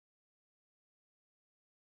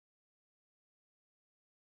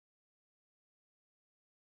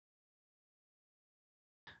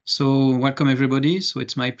So welcome everybody. So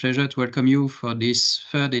it's my pleasure to welcome you for this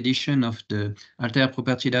third edition of the Altair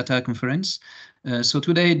Property Data Conference. So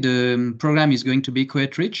today the program is going to be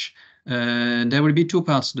quite rich. There will be two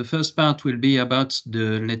parts. The first part will be about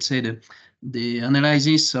the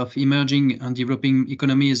analysis of emerging and developing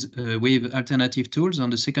economies with alternative tools.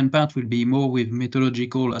 And the second part will be more with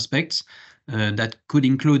methodological aspects that could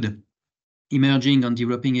include emerging and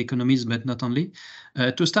developing economies, but not only.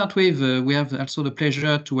 To start with, we have also the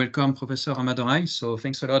pleasure to welcome Professor Ramadorai. So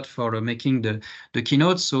thanks a lot for making the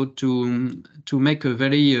keynote. So to make a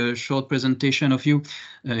very short presentation of you,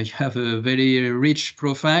 you have a very rich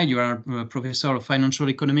profile. You are a professor of financial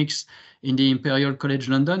economics in the Imperial College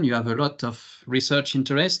London. You have a lot of research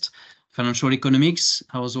interest: financial economics,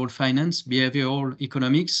 household finance, behavioral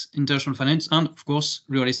economics, international finance, and of course,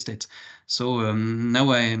 real estate. So now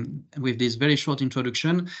with this very short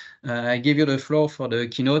introduction, I give you the floor for the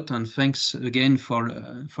keynote, and thanks again for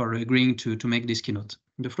agreeing to make this keynote.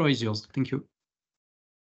 The floor is yours. Thank you.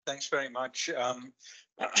 Thanks very much.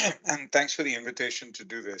 And thanks for the invitation to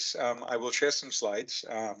do this. I will share some slides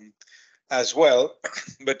as well.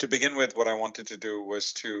 But to begin with, what I wanted to do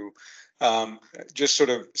was to just sort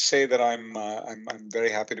of say that I'm very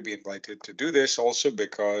happy to be invited to do this, also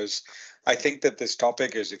because I think that this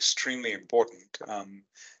topic is extremely important,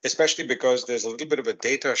 especially because there's a little bit of a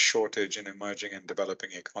data shortage in emerging and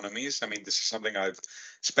developing economies. I mean, this is something I've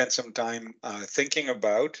spent some time thinking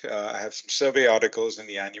about. I have some survey articles in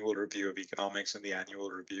the Annual Review of Economics and the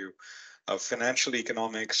Annual Review of Financial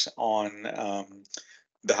Economics on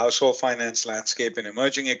the household finance landscape in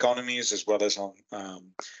emerging economies, as well as on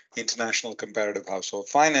international comparative household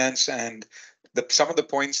finance. And some of the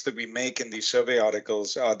points that we make in these survey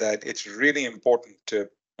articles are that it's really important to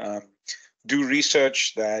do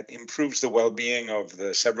research that improves the well-being of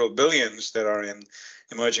the several billions that are in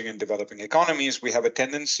emerging and developing economies. We have a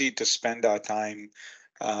tendency to spend our time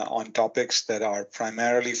on topics that are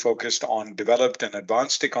primarily focused on developed and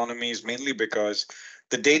advanced economies, mainly because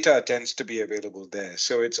the data tends to be available there.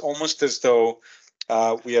 So it's almost as though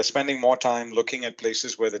we are spending more time looking at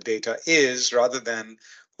places where the data is, rather than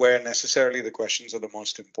where necessarily the questions are the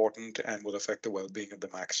most important and will affect the well-being of the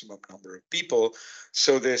maximum number of people.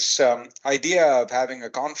 So this idea of having a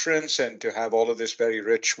conference and to have all of this very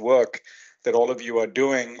rich work that all of you are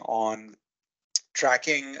doing on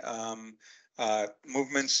tracking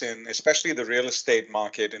movements in especially the real estate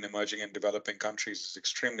market in emerging and developing countries is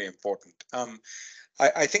extremely important.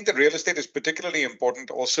 I think that real estate is particularly important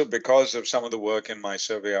also because of some of the work in my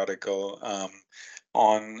survey article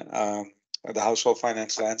on the household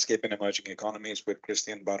finance landscape in emerging economies with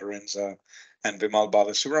Christian Barrenza and Vimal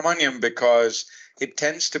Balasubramaniam, because it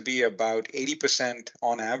tends to be about 80%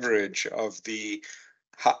 on average of the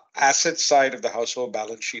asset side of the household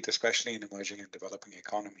balance sheet, especially in emerging and developing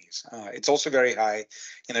economies. It's also very high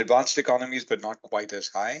in advanced economies, but not quite as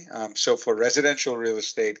high. So for residential real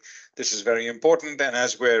estate, this is very important. And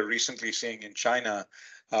as we're recently seeing in China,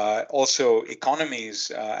 also economies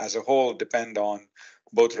as a whole depend on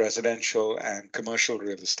both residential and commercial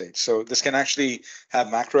real estate. So this can actually have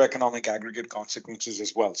macroeconomic aggregate consequences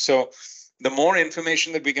as well. So the more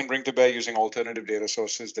information that we can bring to bear using alternative data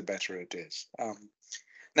sources, the better it is.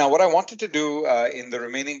 Now, what I wanted to do in the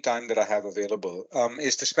remaining time that I have available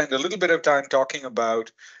is to spend a little bit of time talking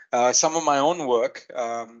about some of my own work,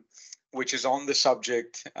 which is on the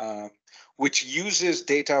subject, which uses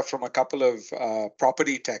data from a couple of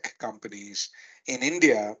property tech companies in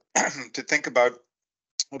India to think about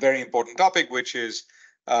a very important topic, which is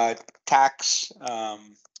tax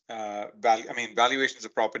valuations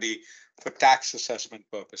of property for tax assessment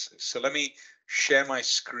purposes. So let me share my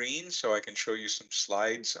screen so I can show you some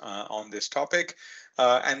slides on this topic.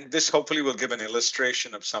 And this hopefully will give an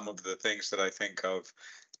illustration of some of the things that I think of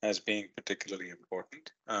as being particularly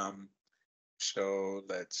important. So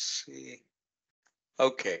let's see.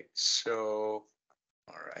 Okay, so,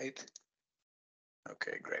 all right.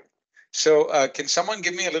 Okay, great. So can someone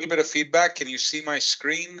give me a little bit of feedback? Can you see my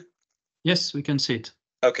screen? Yes, we can see it.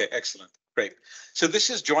 Okay, excellent. Great. So this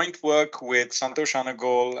is joint work with Santosh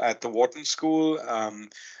Anagol at the Wharton School,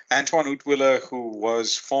 Antoine Utwiller, who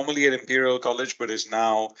was formerly at Imperial College, but is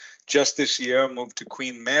now just this year moved to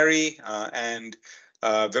Queen Mary, and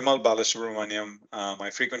Vimal Balasubramaniam, my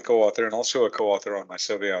frequent co-author and also a co-author on my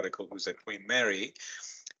survey article, who's at Queen Mary.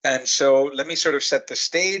 And so let me sort of set the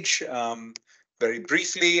stage very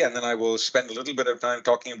briefly, and then I will spend a little bit of time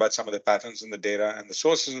talking about some of the patterns in the data and the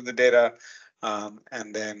sources of the data.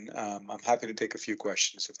 And then I'm happy to take a few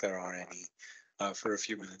questions if there are any for a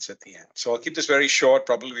few minutes at the end. So I'll keep this very short,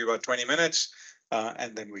 probably about 20 minutes,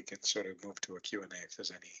 and then we can sort of move to a Q&A if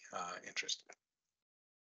there's any interest.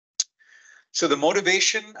 So the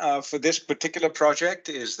motivation for this particular project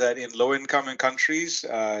is that in low-income countries,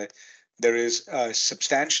 there is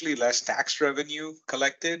substantially less tax revenue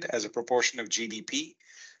collected as a proportion of GDP.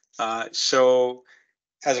 So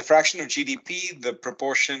as a fraction of GDP, the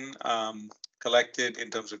proportion collected in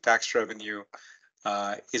terms of tax revenue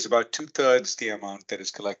is about 2/3 the amount that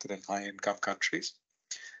is collected in high-income countries.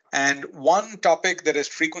 And one topic that has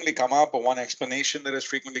frequently come up, or one explanation that has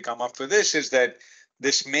frequently come up for this, is that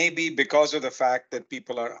this may be because of the fact that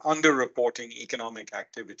people are underreporting economic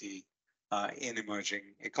activity in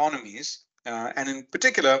emerging economies. And in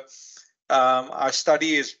particular, our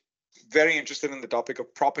study is very interested in the topic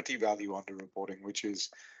of property value underreporting, which is,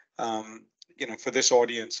 for this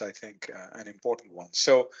audience, I think, an important one.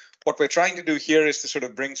 So what we're trying to do here is to sort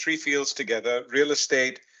of bring three fields together: real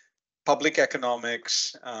estate, public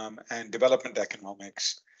economics, and development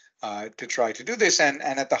economics, to try to do this. And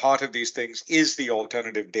at the heart of these things is the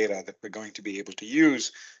alternative data that we're going to be able to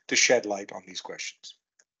use to shed light on these questions.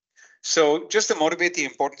 So just to motivate the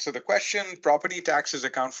importance of the question, property taxes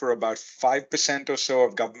account for about 5% or so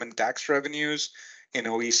of government tax revenues in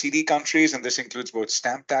OECD countries, and this includes both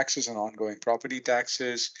stamp taxes and ongoing property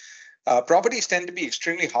taxes. Properties tend to be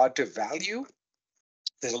extremely hard to value.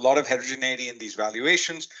 There's a lot of heterogeneity in these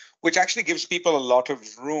valuations, which actually gives people a lot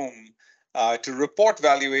of room to report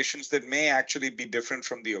valuations that may actually be different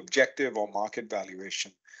from the objective or market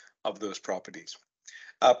valuation of those properties.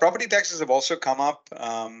 Property taxes have also come up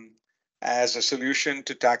as a solution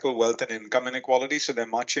to tackle wealth and income inequality. So they're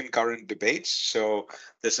much in current debates. So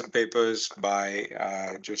there's some papers by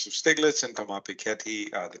Joseph Stiglitz and Thomas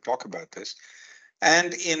Piketty that talk about this.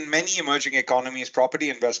 And in many emerging economies,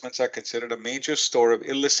 property investments are considered a major store of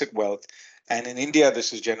illicit wealth. And in India,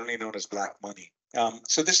 this is generally known as black money.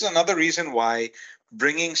 So this is another reason why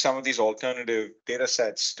bringing some of these alternative data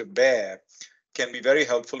sets to bear can be very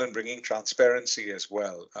helpful in bringing transparency as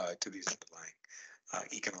well to these underlying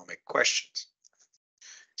economic questions.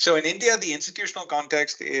 So in India, the institutional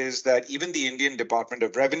context is that even the Indian Department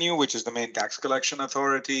of Revenue, which is the main tax collection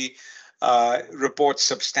authority, reports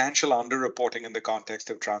substantial underreporting in the context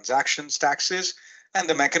of transactions taxes. And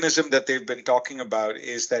the mechanism that they've been talking about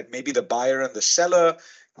is that maybe the buyer and the seller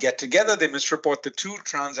get together, they misreport the true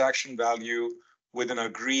transaction value with an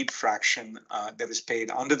agreed fraction that is paid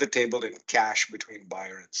under the table in cash between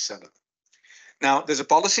buyer and seller. Now, there's a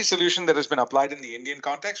policy solution that has been applied in the Indian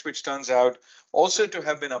context, which turns out also to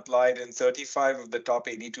have been applied in 35 of the top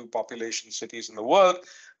 82 population cities in the world,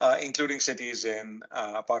 including cities in,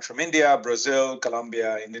 apart from India, Brazil,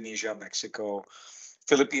 Colombia, Indonesia, Mexico,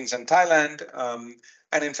 Philippines, and Thailand,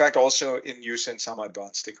 and in fact also in use in some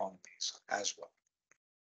advanced economies as well.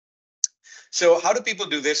 So how do people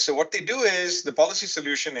do this? So what they do is, the policy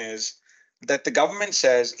solution is that the government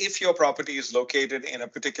says, if your property is located in a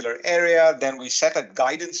particular area, then we set a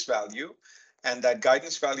guidance value. And that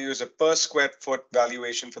guidance value is a per square foot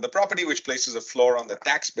valuation for the property, which places a floor on the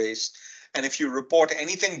tax base. And if you report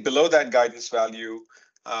anything below that guidance value,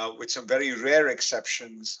 with some very rare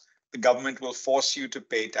exceptions, the government will force you to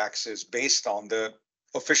pay taxes based on the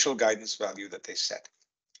official guidance value that they set.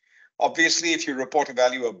 Obviously, if you report a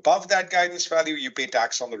value above that guidance value, you pay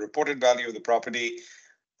tax on the reported value of the property.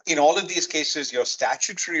 In all of these cases, your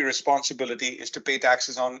statutory responsibility is to pay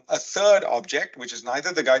taxes on a third object, which is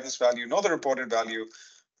neither the guidance value nor the reported value,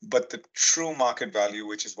 but the true market value,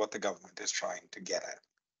 which is what the government is trying to get at.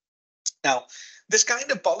 Now, this kind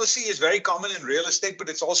of policy is very common in real estate, but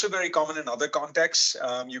it's also very common in other contexts.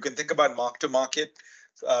 You can think about mark-to-market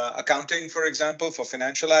accounting, for example, for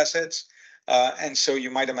financial assets. And so you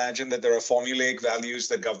might imagine that there are formulaic values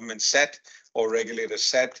that governments set or regulators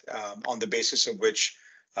set on the basis of which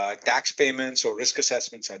tax payments or risk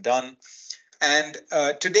assessments are done. And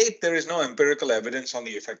to date, there is no empirical evidence on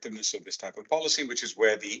the effectiveness of this type of policy, which is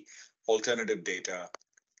where the alternative data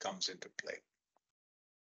comes into play.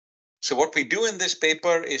 So what we do in this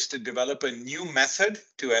paper is to develop a new method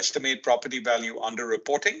to estimate property value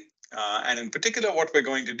underreporting. And in particular, what we're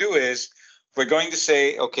going to do is we're going to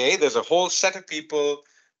say, okay, there's a whole set of people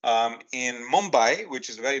in Mumbai, which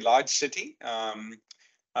is a very large city.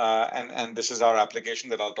 And this is our application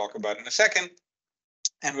that I'll talk about in a second.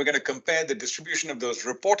 And we're going to compare the distribution of those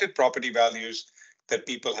reported property values that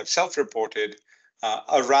people have self-reported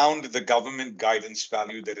around the government guidance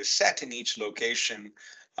value that is set in each location,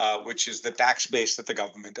 which is the tax base that the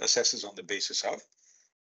government assesses on the basis of.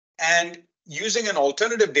 And using an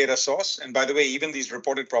alternative data source, and by the way, even these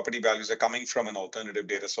reported property values are coming from an alternative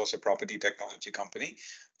data source, a property technology company,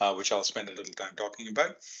 which I'll spend a little time talking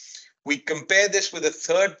about. We compare this with a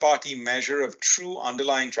third-party measure of true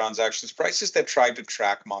underlying transactions prices that try to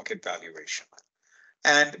track market valuation.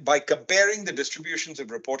 And by comparing the distributions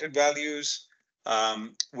of reported values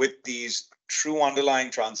with these true underlying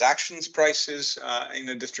transactions prices in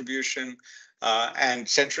a distribution and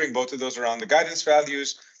centering both of those around the guidance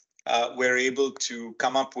values, we're able to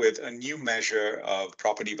come up with a new measure of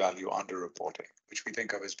property value underreporting, which we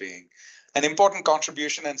think of as being an important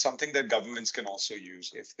contribution and something that governments can also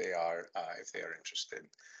use if they are interested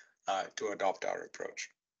to adopt our approach.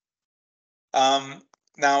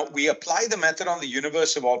 Now, we apply the method on the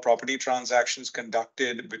universe of all property transactions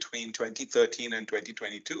conducted between 2013 and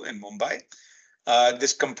 2022 in Mumbai.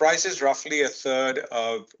 This comprises roughly a third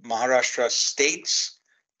of Maharashtra state's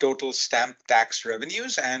total stamp tax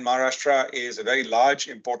revenues, and Maharashtra is a very large,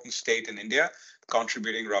 important state in India,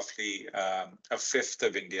 contributing roughly a fifth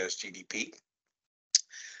of India's GDP.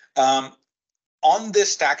 On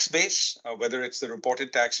this tax base, whether it's the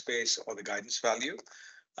reported tax base or the guidance value,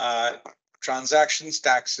 transactions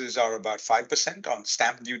taxes are about 5% on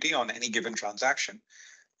stamp duty on any given transaction.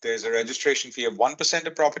 There's a registration fee of 1%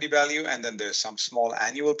 of property value, and then there's some small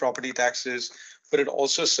annual property taxes, but it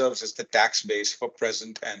also serves as the tax base for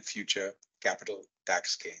present and future capital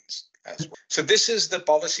tax gains as well. So this is the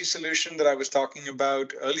policy solution that I was talking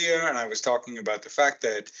about earlier, and I was talking about the fact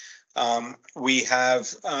that we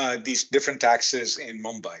have these different taxes in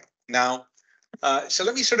Mumbai. Now, so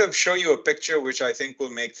let me sort of show you a picture which I think will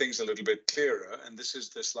make things a little bit clearer. And this is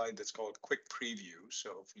the slide that's called Quick Preview. So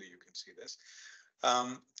hopefully you can see this.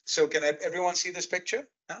 So can everyone see this picture?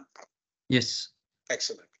 Huh? Yes.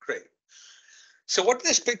 Excellent. Great. So what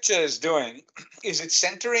this picture is doing is it's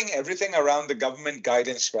centering everything around the government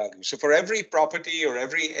guidance value. So for every property or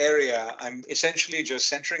every area, I'm essentially just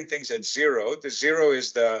centering things at zero. The zero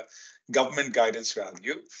is the government guidance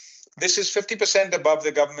value. This is 50% above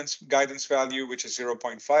the government's guidance value, which is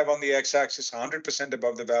 0.5 on the x-axis, 100%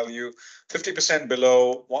 above the value, 50%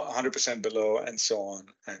 below, 100% below, and so on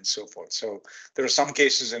and so forth. So there are some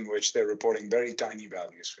cases in which they're reporting very tiny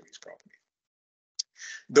values for these properties.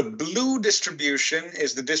 The blue distribution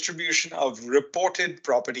is the distribution of reported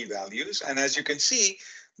property values. And as you can see,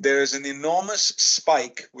 there is an enormous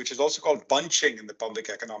spike, which is also called bunching in the public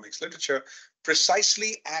economics literature,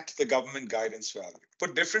 precisely at the government guidance value.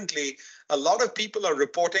 Put differently, a lot of people are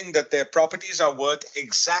reporting that their properties are worth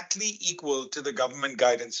exactly equal to the government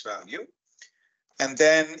guidance value. And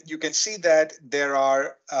then you can see that there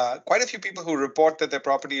are quite a few people who report that their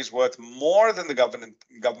property is worth more than the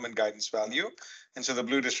government guidance value. And so the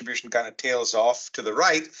blue distribution kind of tails off to the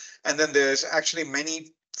right. And then there's actually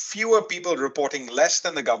fewer people reporting less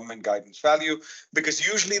than the government guidance value, because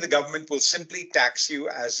usually the government will simply tax you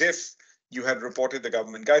as if you had reported the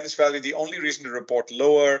government guidance value. The only reason to report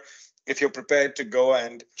lower if you're prepared to go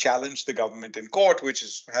and challenge the government in court,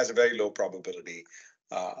 which has a very low probability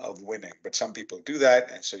of winning. But some people do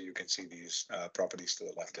that, and so you can see these properties to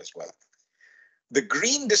the left as well. The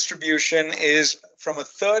green distribution is from a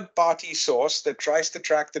third-party source that tries to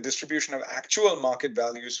track the distribution of actual market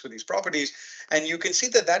values for these properties. And you can see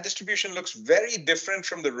that that distribution looks very different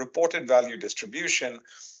from the reported value distribution,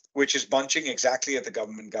 which is bunching exactly at the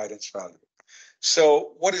government guidance value.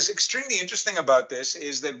 So what is extremely interesting about this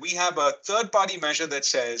is that we have a third-party measure that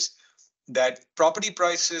says that property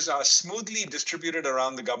prices are smoothly distributed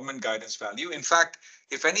around the government guidance value. In fact,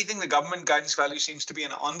 if anything, the government guidance value seems to be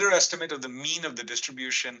an underestimate of the mean of the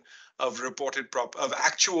distribution of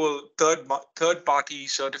actual third-party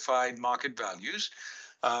certified market values,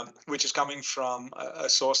 which is coming from a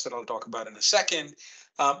source that I'll talk about in a second.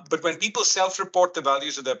 But when people self-report the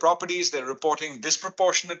values of their properties, they're reporting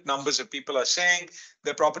disproportionate numbers of people are saying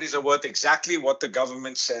their properties are worth exactly what the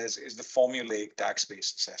government says is the formulaic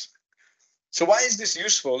tax-based assessment. So why is this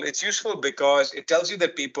useful? It's useful because it tells you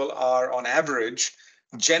that people are, on average,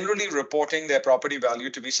 generally reporting their property value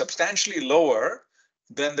to be substantially lower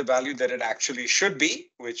than the value that it actually should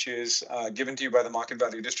be, which is given to you by the market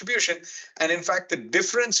value distribution. And in fact, the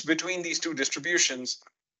difference between these two distributions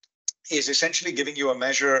is essentially giving you a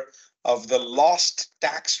measure of the lost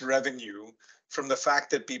tax revenue from the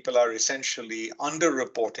fact that people are essentially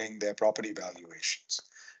underreporting their property valuations.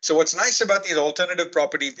 So what's nice about these alternative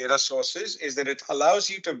property data sources is that it allows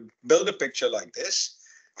you to build a picture like this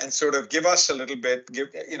and sort of give us a little bit,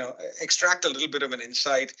 extract a little bit of an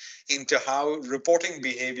insight into how reporting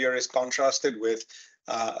behavior is contrasted with,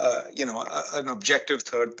 an objective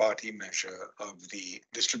third-party measure of the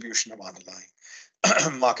distribution of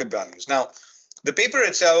underlying market values. Now, The paper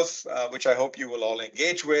itself, which I hope you will all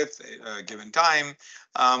engage with given time,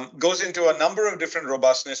 goes into a number of different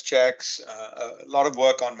robustness checks, a lot of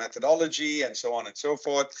work on methodology and so on and so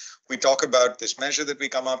forth. We talk about this measure that we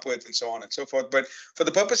come up with and so on and so forth. But for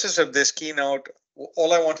the purposes of this keynote,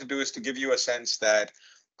 all I want to do is to give you a sense that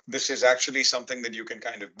this is actually something that you can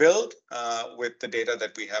kind of build with the data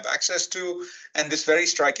that we have access to. And this very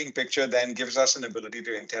striking picture then gives us an ability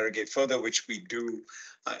to interrogate further, which we do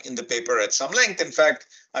in the paper at some length. In fact,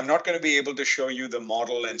 I'm not going to be able to show you the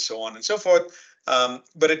model and so on and so forth.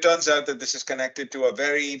 But it turns out that this is connected to a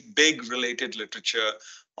very big related literature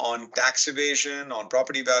on tax evasion, on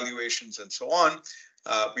property valuations, and so on.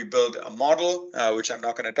 We build a model, which I'm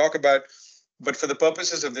not going to talk about. But for the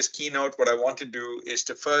purposes of this keynote, what I want to do is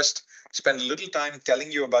to first spend a little time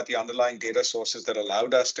telling you about the underlying data sources that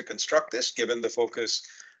allowed us to construct this, given the focus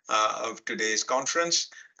of today's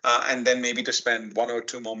conference, and then maybe to spend 1 or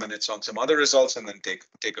 2 more minutes on some other results and then take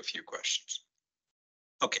a few questions.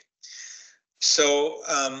 Okay. So,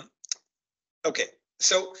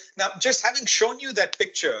 So now just having shown you that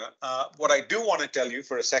picture, what I do want to tell you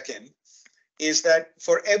for a second is that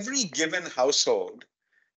for every given household,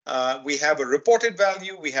 we have a reported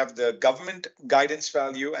value, we have the government guidance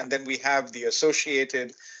value, and then we have the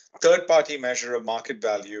associated third-party measure of market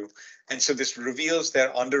value. And so this reveals their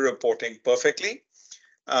underreporting perfectly.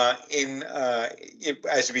 As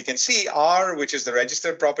we can see, R, which is the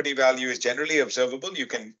registered property value, is generally observable. You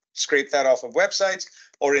can scrape that off of websites,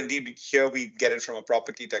 or indeed here we get it from a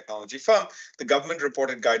property technology firm. The government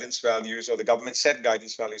reported guidance values or the government set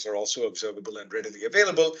guidance values are also observable and readily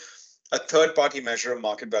available. A third-party measure of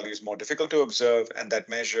market value is more difficult to observe, and that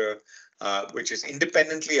measure, which is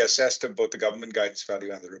independently assessed of both the government guidance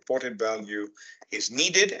value and the reported value, is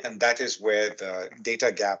needed, and that is where the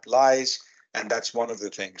data gap lies. And that's one of the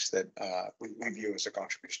things that we view as a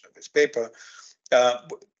contribution of this paper.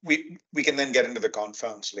 We can then get into the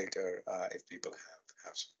confounds later if people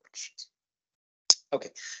have some questions. Okay,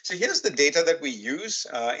 so here's the data that we use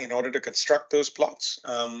in order to construct those plots.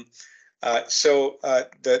 The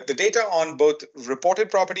data on both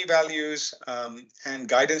reported property values and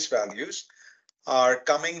guidance values are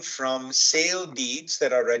coming from sale deeds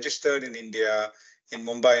that are registered in India, in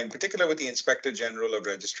Mumbai in particular, with the Inspector General of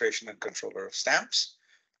Registration and Controller of Stamps.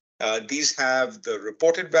 These have the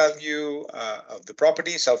reported value of the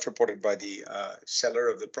property, self-reported by the seller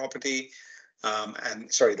of the property,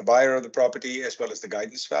 the buyer of the property, as well as the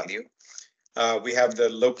guidance value. We have the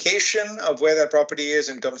location of where that property is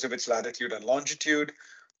in terms of its latitude and longitude.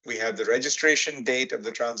 We have the registration date of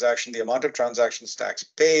the transaction, the amount of transactions tax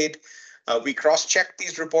paid. We cross-check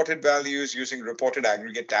these reported values using reported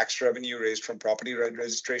aggregate tax revenue raised from property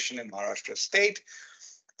registration in Maharashtra state.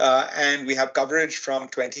 And we have coverage from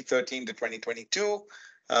 2013 to 2022,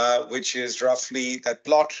 which is roughly that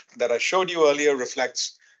plot that I showed you earlier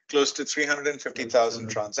reflects close to 350,000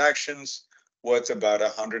 transactions worth about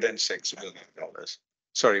 $106 billion.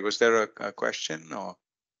 Sorry, was there a question or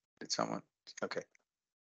did someone? Okay.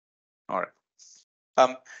 All right.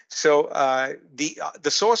 The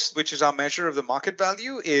source, which is our measure of the market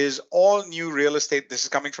value, is all new real estate. This is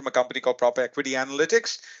coming from a company called Prop Equity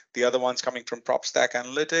Analytics. The other one's coming from PropStack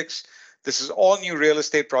Analytics. This is all new real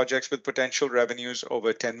estate projects with potential revenues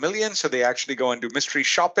over 10 million. So they actually go and do mystery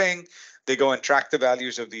shopping. They go and track the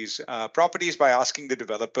values of these properties by asking the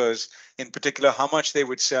developers, in particular, how much they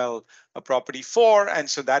would sell a property for. And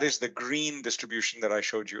so that is the green distribution that I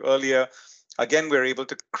showed you earlier. Again, we're able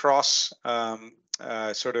to cross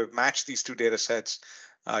sort of match these two data sets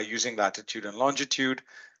using latitude and longitude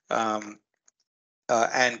and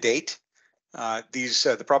date.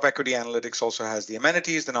 The Prop Equity Analytics also has the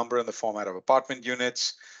amenities, the number and the format of apartment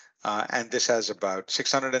units. And this has about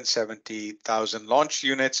 670,000 launched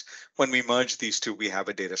units. When we merge these two, we have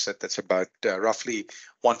a data set that's about roughly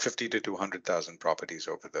 150 to 200,000 properties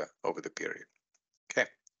over the period. Okay.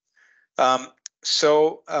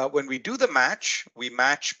 When we do the match, we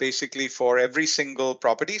match basically for every single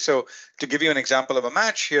property. So to give you an example of a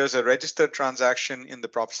match, here's a registered transaction in the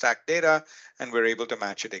PropStack data, and we're able to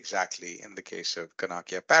match it exactly in the case of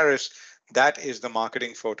Kanakia Paris. That is the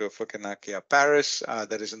marketing photo for Kanakia Paris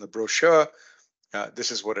that is in the brochure. This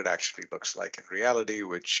is what it actually looks like in reality,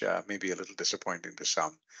 which may be a little disappointing to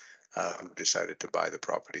some who decided to buy the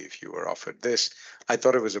property if you were offered this. I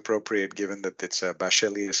thought it was appropriate, given that it's a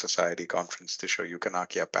Bachelier Society conference, to show you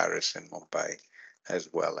Kanakia Paris in Mumbai as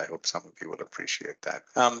well. I hope some of you will appreciate that.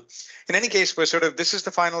 In any case, this is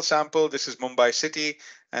the final sample. This is Mumbai city,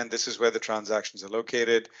 and this is where the transactions are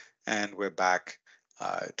located. And we're back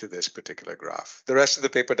to this particular graph. The rest of the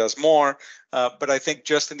paper does more, but I think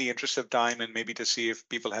just in the interest of time and maybe to see if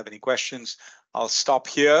people have any questions, I'll stop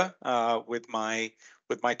here with my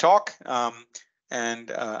talk,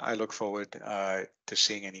 and I look forward to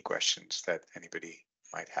seeing any questions that anybody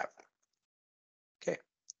might have. Okay.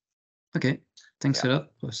 Okay. Thanks a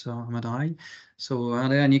lot, Professor Ramadorai. So, are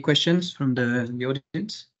there any questions from the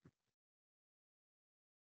audience?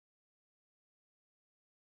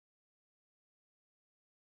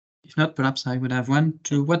 If not, perhaps I would have one.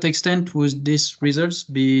 To what extent would these results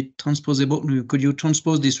be transposable? Could you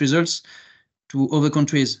transpose these results to other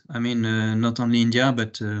countries? I mean, not only India,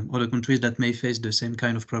 but other countries that may face the same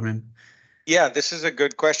kind of problem. Yeah, this is a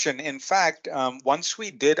good question. In fact, once we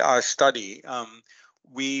did our study,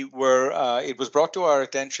 it was brought to our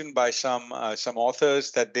attention by some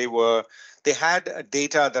authors that they had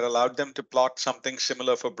data that allowed them to plot something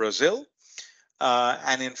similar for Brazil.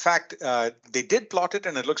 And in fact, they did plot it,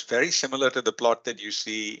 and it looks very similar to the plot that you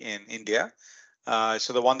see in India.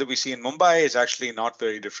 So the one that we see in Mumbai is actually not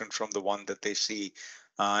very different from the one that they see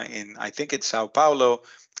in, I think it's Sao Paulo.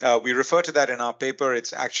 We refer to that in our paper.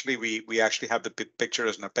 It's actually, we actually have the picture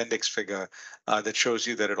as an appendix figure that shows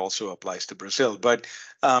you that it also applies to Brazil. But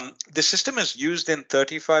the system is used in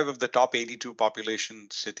 35 of the top 82 population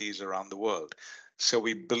cities around the world. So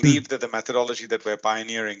we believe that the methodology that we're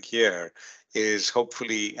pioneering here is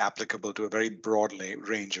hopefully applicable to a very broad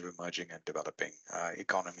range of emerging and developing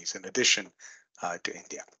economies in addition to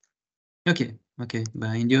India. Okay.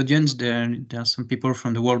 But in the audience, there are some people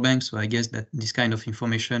from the World Bank, so I guess that this kind of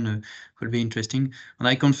information could be interesting. And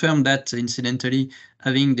I confirm that, incidentally,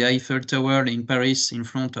 having the Eiffel Tower in Paris in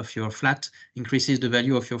front of your flat increases the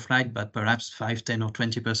value of your flat by perhaps 5, 10, or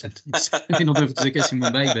 20%. It's not the case in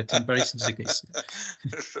Mumbai, but in Paris it's the case.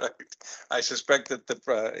 Right. I suspect that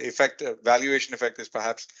the valuation effect is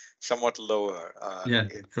perhaps somewhat lower. Yeah,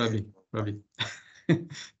 probably.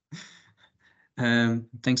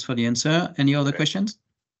 Thanks for the answer. Any other questions?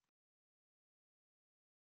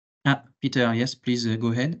 Peter, yes, please go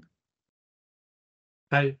ahead.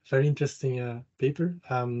 Hi, very interesting paper.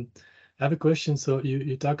 I have a question. So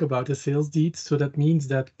you talk about a sales deed. So that means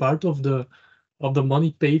that part of the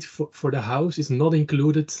money paid for the house is not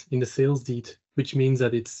included in the sales deed, which means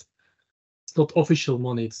that it's not official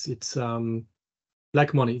money. It's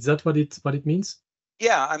black money. Is that what it means?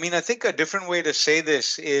 Yeah, I mean, I think a different way to say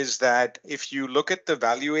this is that if you look at the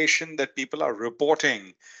valuation that people are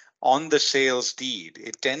reporting on the sales deed,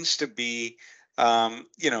 it tends to be,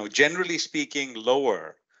 generally speaking,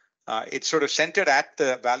 lower. It's sort of centered at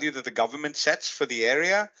the value that the government sets for the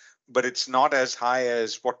area, but it's not as high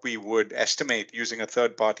as what we would estimate using a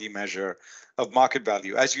third-party measure of market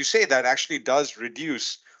value. As you say, that actually does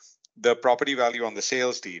reduce the property value on the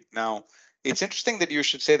sales deed. Now, it's interesting that you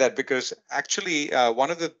should say that, because actually one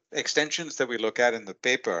of the extensions that we look at in the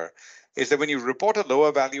paper is that when you report a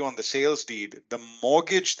lower value on the sales deed, the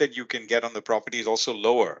mortgage that you can get on the property is also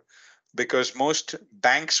lower, because most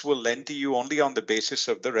banks will lend to you only on the basis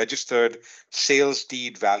of the registered sales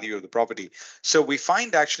deed value of the property. So we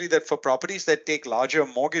find actually that for properties that take larger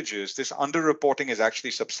mortgages, this underreporting is actually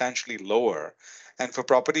substantially lower. And for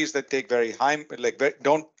properties that take very high,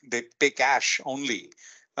 they pay cash only,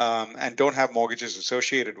 and don't have mortgages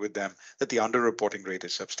associated with them, that the underreporting rate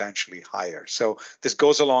is substantially higher. So this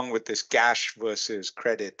goes along with this cash versus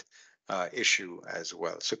credit issue as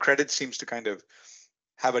well. So credit seems to kind of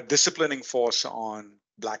have a disciplining force on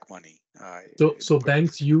black money. So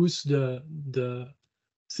banks use the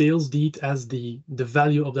sales deed as the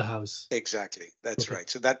value of the house. Exactly, that's right.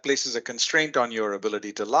 So that places a constraint on your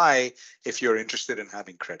ability to lie if you're interested in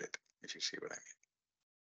having credit, if you see what I mean.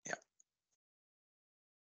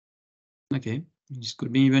 Okay, this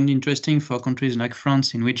could be even interesting for countries like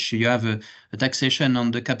France, in which you have a taxation on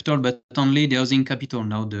the capital, but only the housing capital.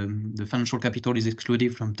 Now the financial capital is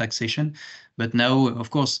excluded from taxation. But now,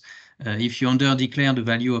 of course, if you under-declare the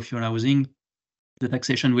value of your housing, the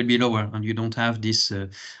taxation will be lower, and you don't have this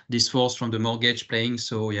force from the mortgage playing.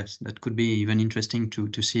 So yes, that could be even interesting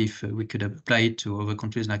to see if we could apply it to other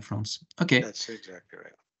countries like France. Okay. That's exactly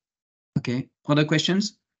right. Okay, other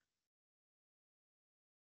questions?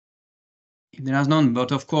 There are none,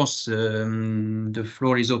 but of course, the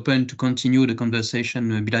floor is open to continue the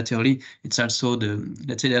conversation bilaterally. It's also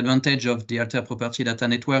let's say, the advantage of the Alter Property Data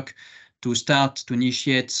Network to start to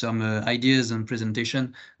initiate some ideas and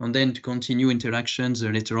presentation, and then to continue interactions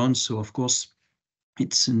later on. So of course,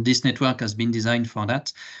 this network has been designed for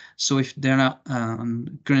that. So if there are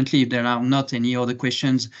currently, if there are not any other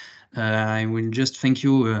questions, I will just thank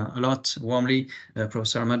you a lot warmly,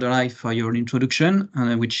 Professor Ramadorai, for your introduction,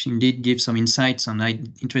 which indeed gives some insights and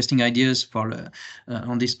interesting ideas for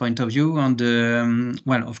on this point of view. And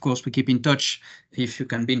well, of course, we keep in touch if you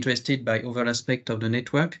can be interested by other aspects of the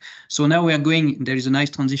network. So now we are going, there is a nice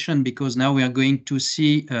transition because now we are going to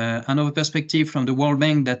see another perspective from the World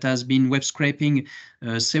Bank that has been web scraping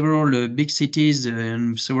several big cities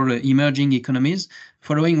and several emerging economies,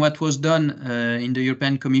 following what was done in the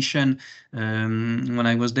European Commission when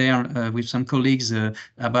I was there with some colleagues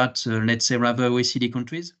about, let's say, rather OECD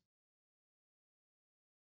countries.